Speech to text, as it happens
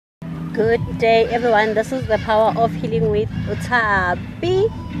Good day, everyone. This is the power of healing with Utabi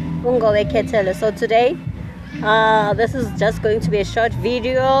Ungowe Ketele. So today, this is just going to be a short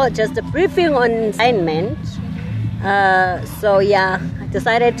video, just a briefing on alignment. So yeah, I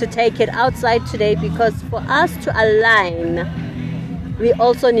decided to take it outside today because for us to align, we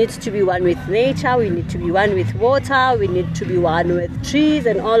also need to be one with nature. We need to be one with water. We need to be one with trees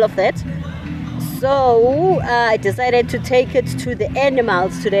and all of that. So I decided to take it to the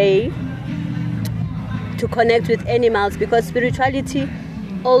animals today, to connect with animals, because spirituality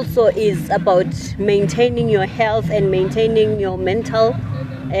also is about maintaining your health and maintaining your mental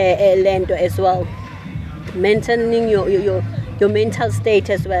land as well, maintaining your mental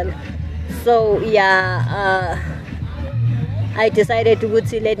state as well. So yeah, I decided to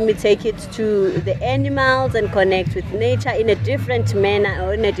let me take it to the animals and connect with nature in a different manner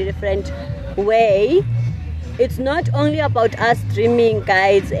or in a different way. It's not only about us dreaming,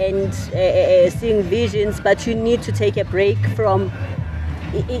 guys, and seeing visions, but you need to take a break from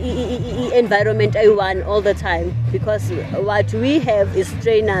environment I1 all the time, because what we have is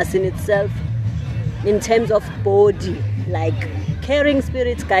strainers in itself in terms of body. Like carrying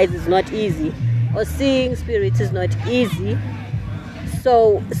spirits, guys, is not easy, or seeing spirits is not easy.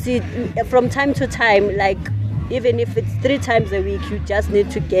 So see, from time to time, like even if it's 3 times a week, you just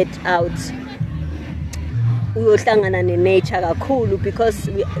need to get out. Uyohlangana nature kakhulu, because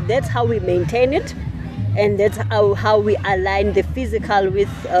that's how we maintain it, and that's how we align the physical with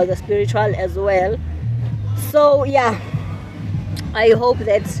the spiritual as well. So yeah, I hope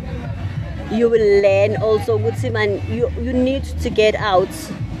that you will learn also, man, you need to get out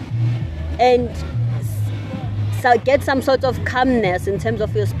and so get some sort of calmness in terms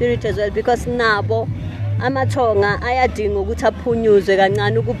of your spirit as well, because nabo amathonga ayadinga ukuthi aphunyuzwe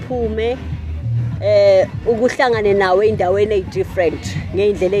kancane ukuphume ukuhlangane nawe endaweni different,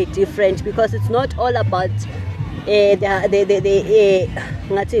 ngendlela different, because it's not all about the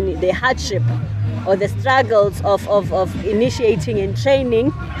hardship or the struggles of initiating and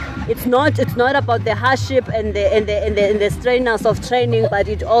training. It's not about the hardship and the strainers of training, but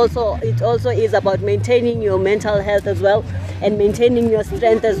it also is about maintaining your mental health as well, and maintaining your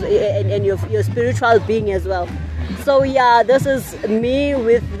strength and your spiritual being as well. So yeah, this is me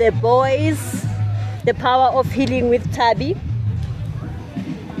with the boys, the power of healing with Tabi,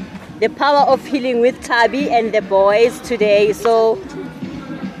 the power of healing with Tabi and the boys today. So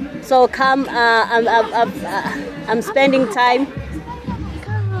come, I'm spending time.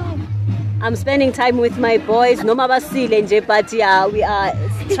 I'm spending time with my boys. No mabasile nje, but yeah, we are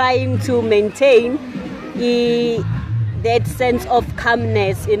trying to maintain that sense of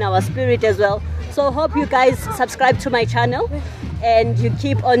calmness in our spirit as well. So hope you guys subscribe to my channel and you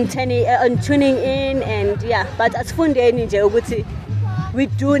keep on tuning in. And yeah, but as fundeni nje ukuthi we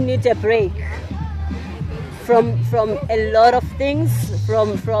do need a break from a lot of things,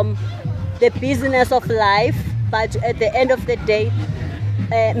 from the business of life, but at the end of the day,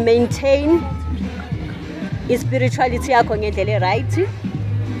 maintain spirituality yakho ngendlela right,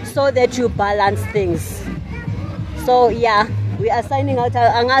 so that you balance things. So yeah, we are signing out.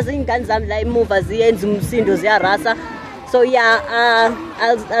 Angazi ingane zami la emuva ziyenza umsindo ziyarasa. So yeah,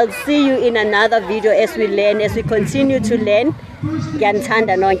 I'll see you in another video as we continue to learn.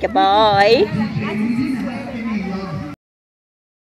 Ngiyanithanda nonke, bye.